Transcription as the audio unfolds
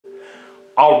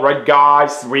Alright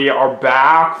guys, we are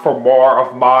back for more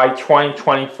of my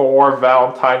 2024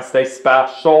 Valentine's Day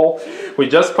special. We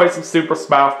just played some Super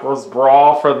Smash Bros.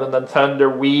 Brawl for the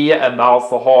Nintendo Wii and that was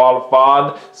a whole lot of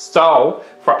fun. So,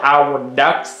 for our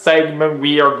next segment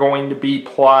we are going to be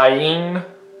playing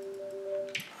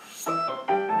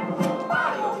Mario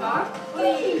Kart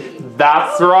Wii.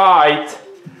 That's right!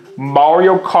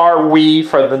 Mario Kart Wii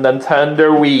for the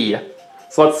Nintendo Wii.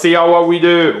 So let's see how well we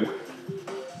do.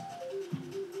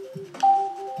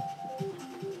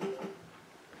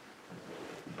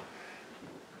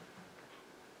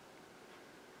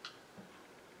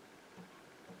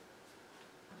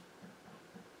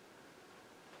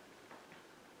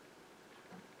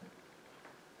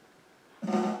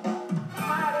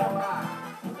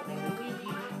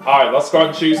 Alright, let's go ahead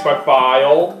and choose my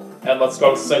file, and let's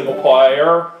go to single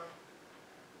player.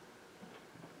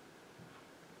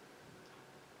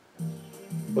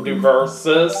 We'll do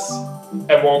versus,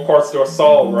 and we'll of course do a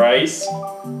solo race.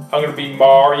 I'm gonna be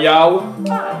Mario.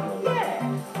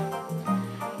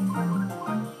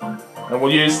 And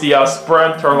we'll use the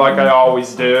sprinter like I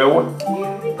always do.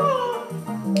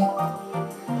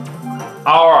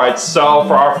 Alright, so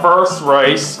for our first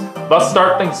race, let's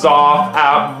start things off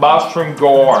at Mushroom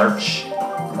Gorge.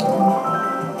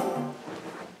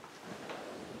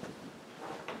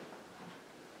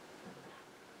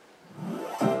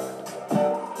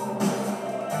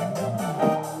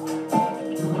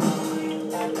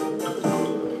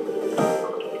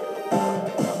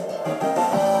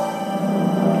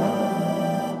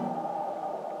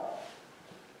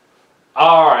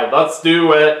 Alright, let's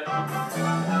do it.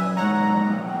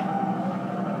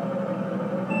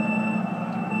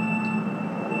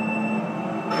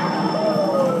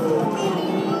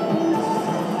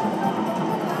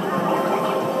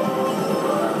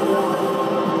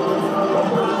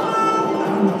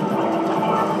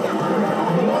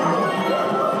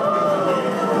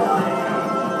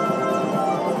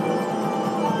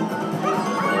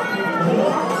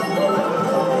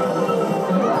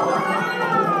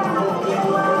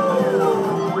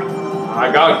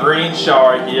 I got a green shell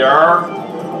right here.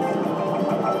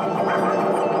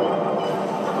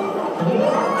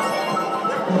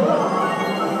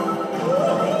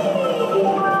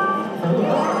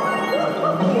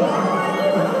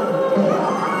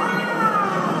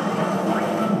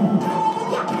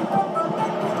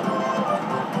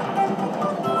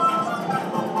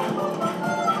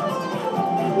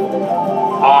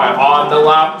 Alright, on to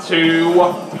lap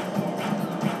 2.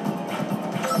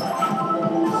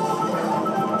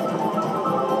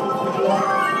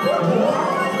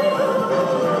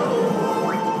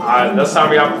 Alright, this time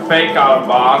we have a fake out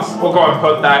box. We'll go and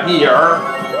put that here.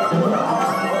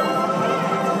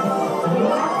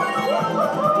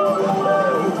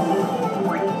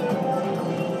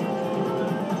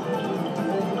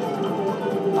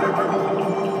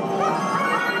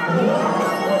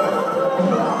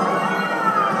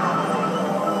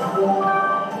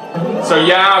 So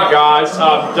yeah, guys,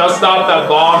 just not that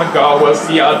long ago was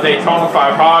the Daytona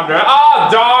 500. Ah,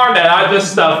 darn it! I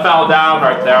just fell down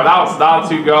right there. That was not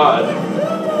too good.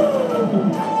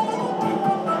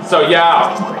 So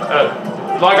yeah,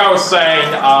 like I was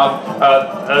saying,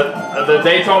 the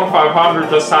Daytona 500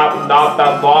 just happened not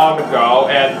that long ago,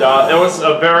 and it was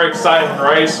a very exciting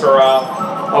race for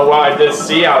what I did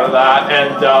see out of that.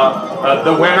 And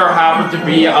the winner happened to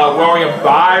be William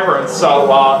Byron.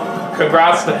 So.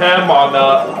 Congrats to him on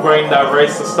winning that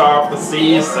race to start off the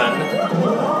season.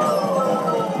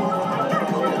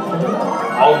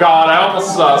 Oh god, I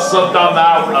almost slipped on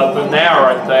that banana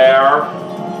right there.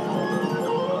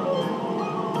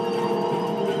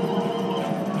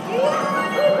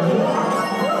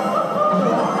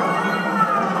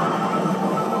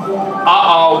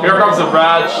 Uh-oh, here comes a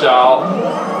red shell.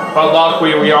 But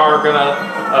luckily we are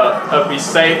gonna be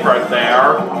safe right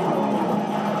there.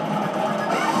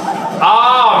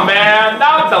 Oh man,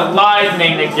 not the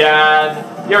lightning again.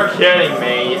 You're kidding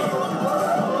me.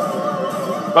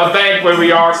 But thankfully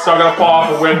we are still gonna pull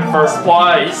off a win in first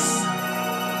place.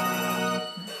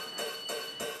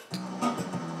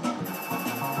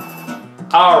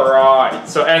 Alright,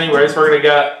 so anyways, we're gonna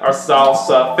get ourselves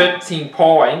 15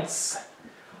 points.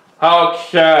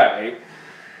 Okay.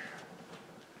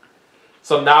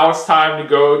 So now it's time to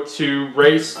go to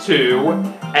race 2,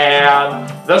 and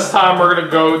this time we're going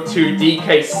to go to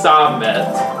DK Summit.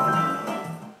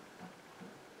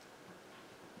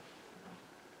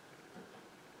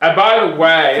 And by the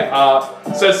way,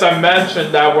 since I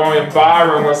mentioned that William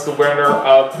Byron was the winner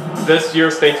of this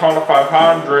year's Daytona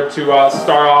 500 to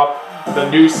start off the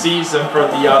new season for the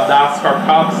NASCAR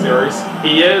Cup Series.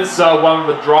 He is one of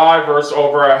the drivers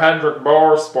over at Hendrick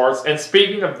Motorsports. And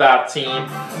speaking of that team,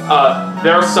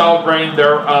 they're celebrating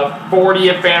their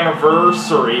 40th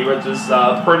anniversary, which is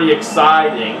pretty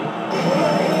exciting.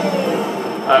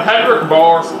 Hendrick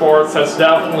Motorsports has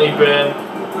definitely been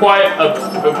quite a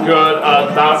good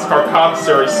NASCAR Cup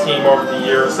Series team over the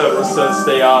years, ever since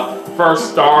they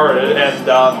first started, and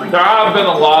there have been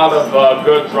a lot of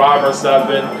good drivers that have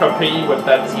been competing with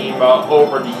that team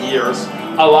over the years,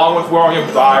 along with William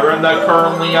Byron that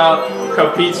currently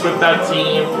competes with that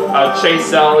team,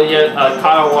 Chase Elliott,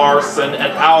 Kyle Larson,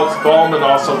 and Alex Bowman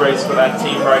also race for that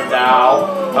team right now.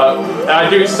 And I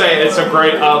do say it's a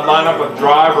great lineup of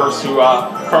drivers who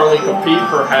currently compete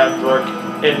for Hendrick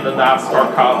in the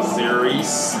NASCAR Cup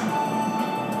Series.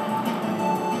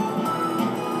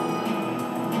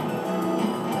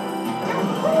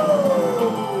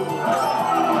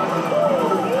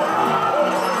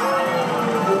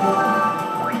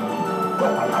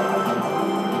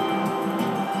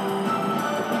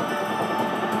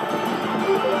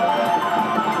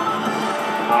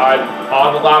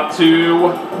 On to lap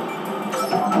 2.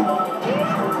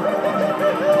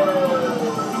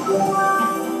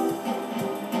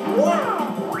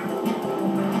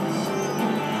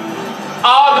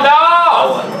 Oh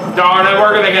no! Darn it,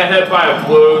 we're gonna get hit by a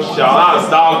blue shell. That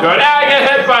was not good. And I get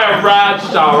hit by a red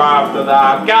shell right after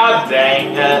that. God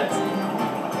dang it.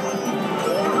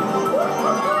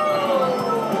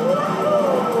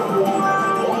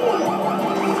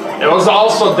 It was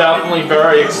also definitely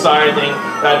very exciting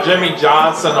that Jimmy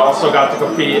Johnson also got to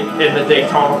compete in the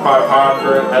Daytona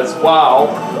 500 as well.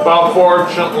 But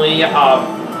unfortunately,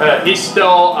 he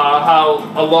still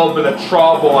had a little bit of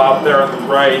trouble out there in the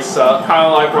race, kind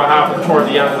of like what happened toward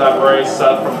the end of that race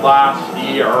from last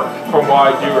year, from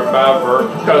what I do remember.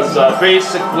 Because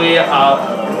basically,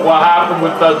 what happened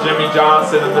with Jimmy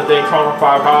Johnson in the Daytona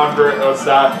 500 was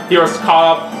that he was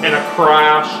caught up in a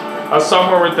crash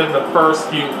somewhere within the first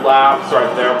few laps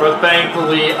right there, but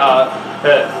thankfully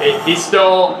he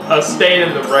still stayed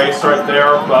in the race right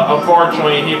there, but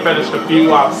unfortunately he finished a few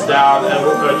laps down,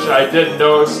 which I did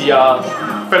notice he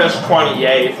finished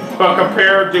 28th, but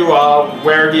compared to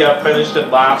where he finished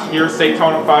in last year's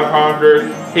Daytona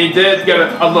 500, he did get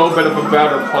a little bit of a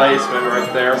better placement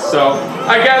right there, so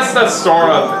I guess that's sort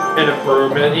of an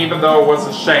improvement, even though it was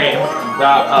a shame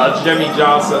that Jimmy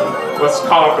Johnson was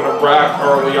caught up in a wreck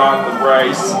early on in the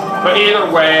race. But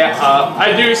either way,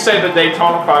 I do say the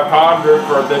Daytona 500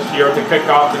 for this year to kick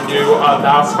off the new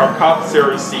NASCAR Cup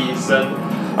Series season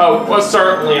was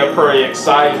certainly a pretty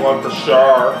exciting one for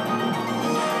sure.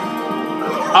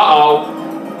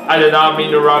 Uh-oh. I did not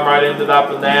mean to run right into that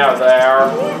banana there.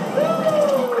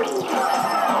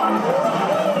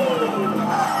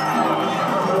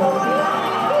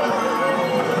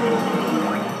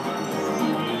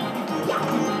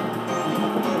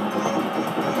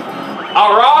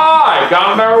 Alright!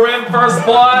 Got another win, first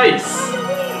place!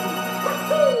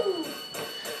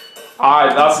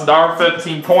 Alright, that's another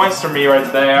 15 points for me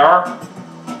right there.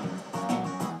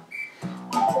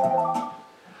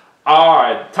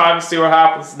 Alright, time to see what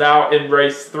happens now in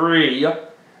race 3.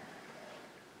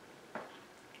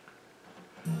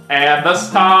 And this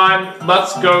time,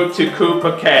 let's go to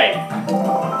Koopa Cape.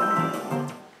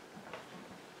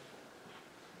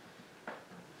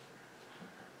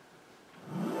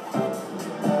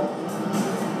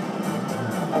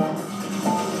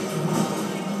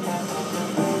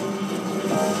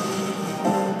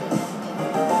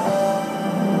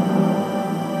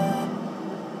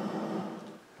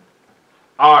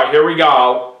 Alright, here we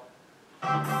go.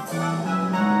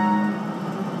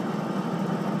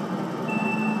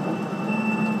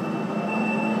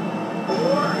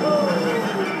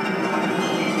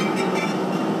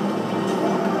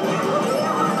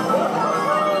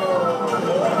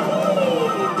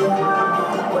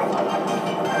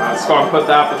 Let's go and put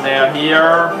that banana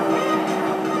here.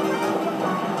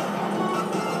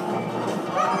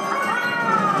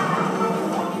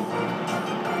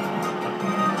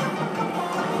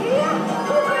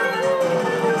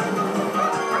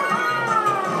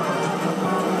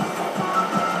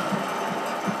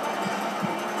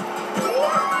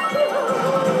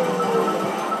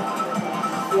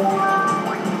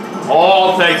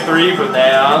 I'll take 3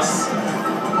 bananas.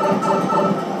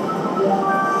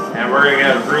 And we're going to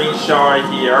get a green shell right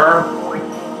here.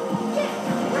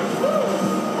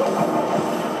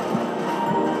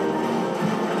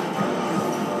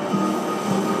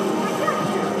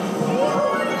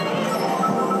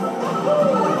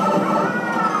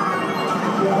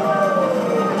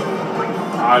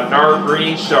 Another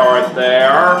green shell right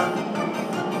there.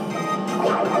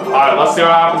 Alright, let's see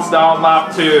what happens now on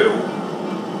lap 2.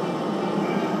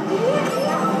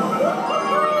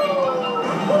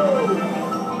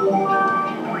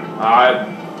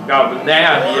 Alright, got a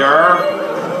banana here.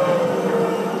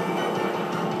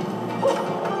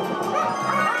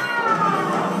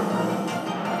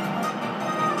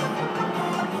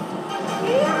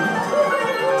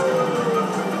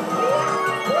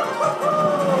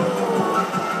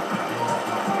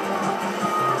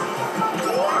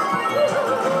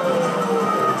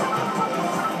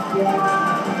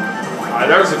 Alright,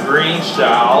 there's a green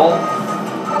shell.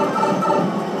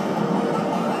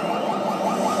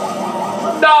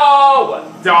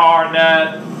 No! Darn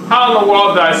it! How in the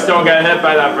world did I still get hit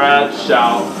by that red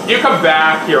shell? You come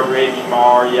back here, baby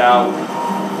Mario.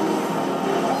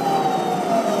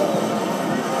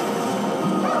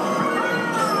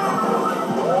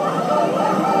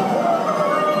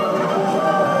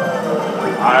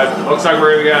 Alright, looks like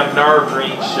we're gonna get another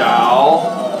green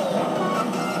shell.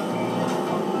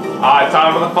 Alright,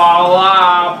 time for the final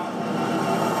lap.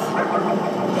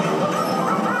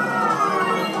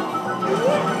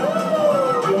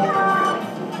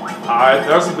 Alright,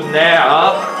 there's a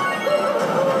banana.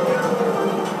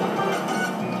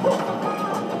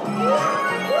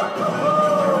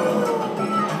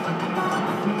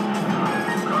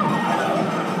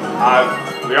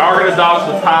 We are going to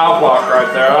dodge the power block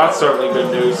right there. That's certainly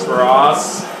good news for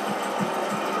us.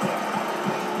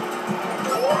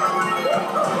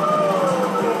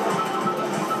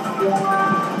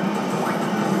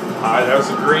 Alright, there's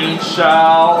a green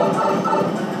shell.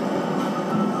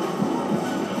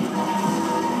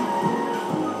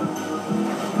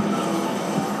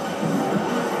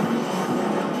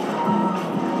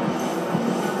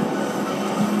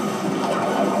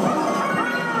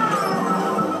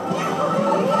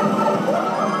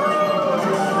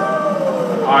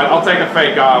 Alright, I'll take a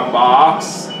fake item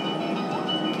box.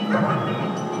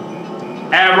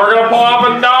 And we're gonna pull off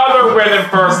another win in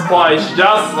first place,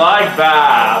 just like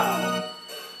that.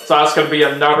 So that's gonna be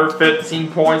another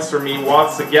 15 points for me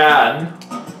once again.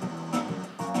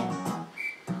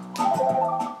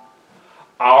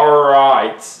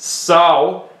 Alright,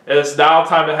 so it is now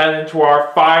time to head into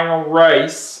our final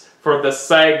race for this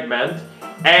segment.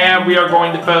 And we are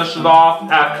going to finish it off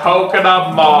at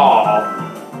Coconut Mall.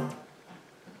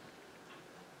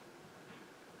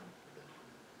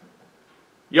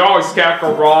 You always can't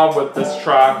go wrong with this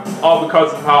track, all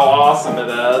because of how awesome it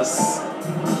is.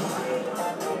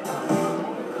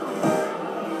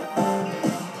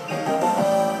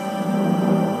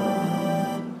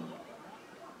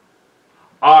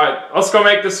 Alright, let's go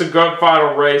make this a good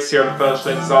final race here to finish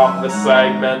things off in this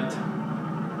segment.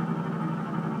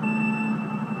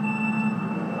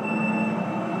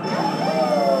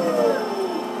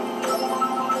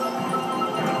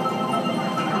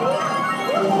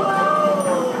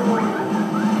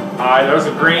 Alright, there's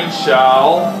a green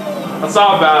shell. That's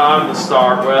not a bad item to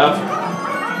start with.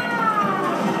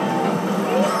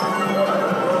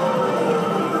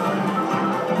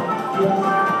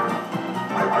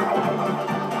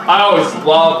 I always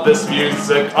love this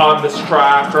music on this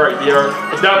track right here.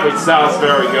 It definitely sounds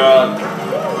very good.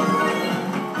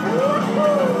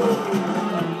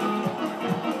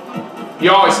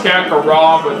 You always can't go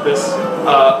wrong with this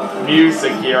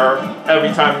music here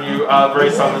every time you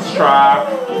race on this track.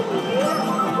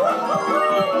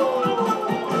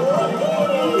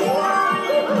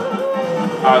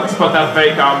 Alright, let's put that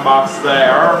fake on box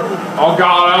there. Oh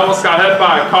god, I almost got hit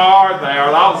by a car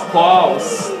there. That was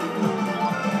close.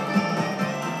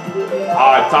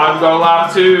 Alright, time to go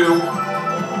lap 2.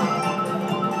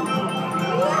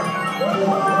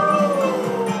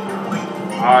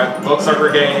 Alright, looks like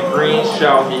we're getting a green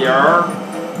shell here.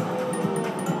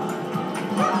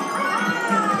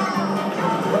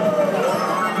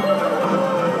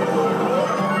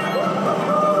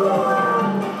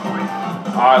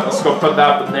 Alright, let's go put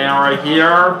that banana right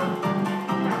here.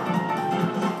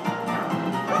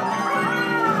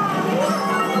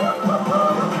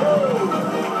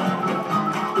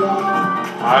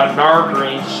 Alright, another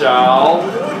green shell.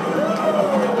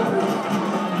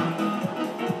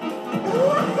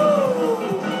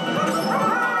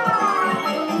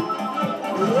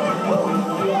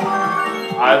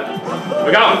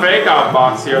 We got a fake out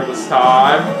box here this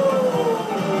time.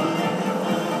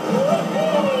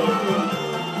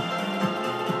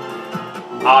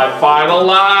 Alright, final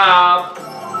lap.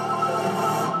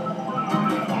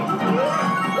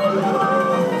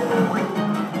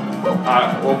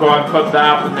 Alright, we'll go ahead and put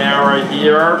that banana right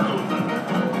here.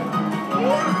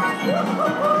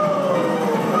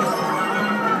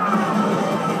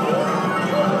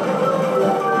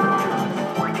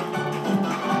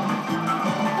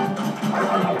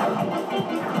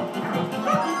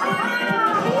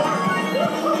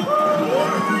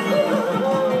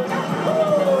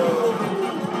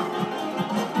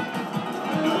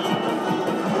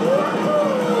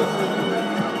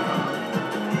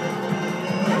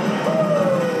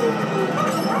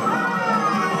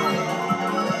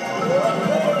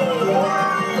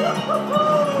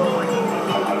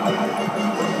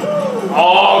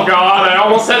 god, I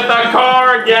almost hit that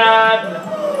car again!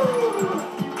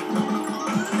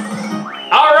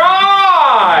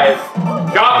 Alright!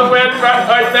 Got the win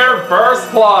right there, first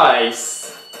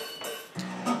place.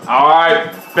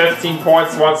 Alright, 15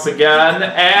 points once again,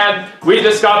 and we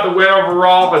just got the win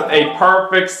overall with a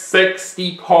perfect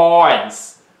 60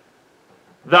 points.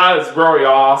 That is really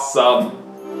awesome.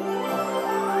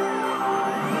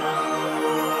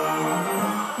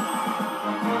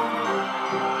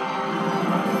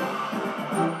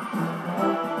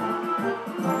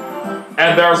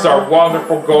 And there's our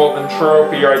wonderful golden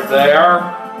trophy right there.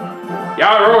 Yeah,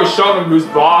 I really showed them who's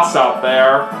boss out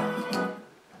there.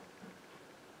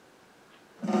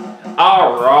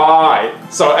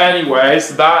 Alright, so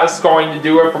anyways, that is going to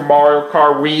do it for Mario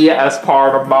Kart Wii as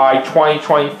part of my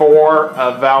 2024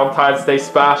 Valentine's Day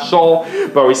special.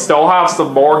 But we still have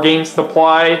some more games to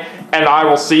play, and I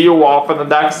will see you all for the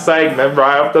next segment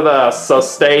right after this, so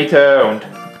stay tuned.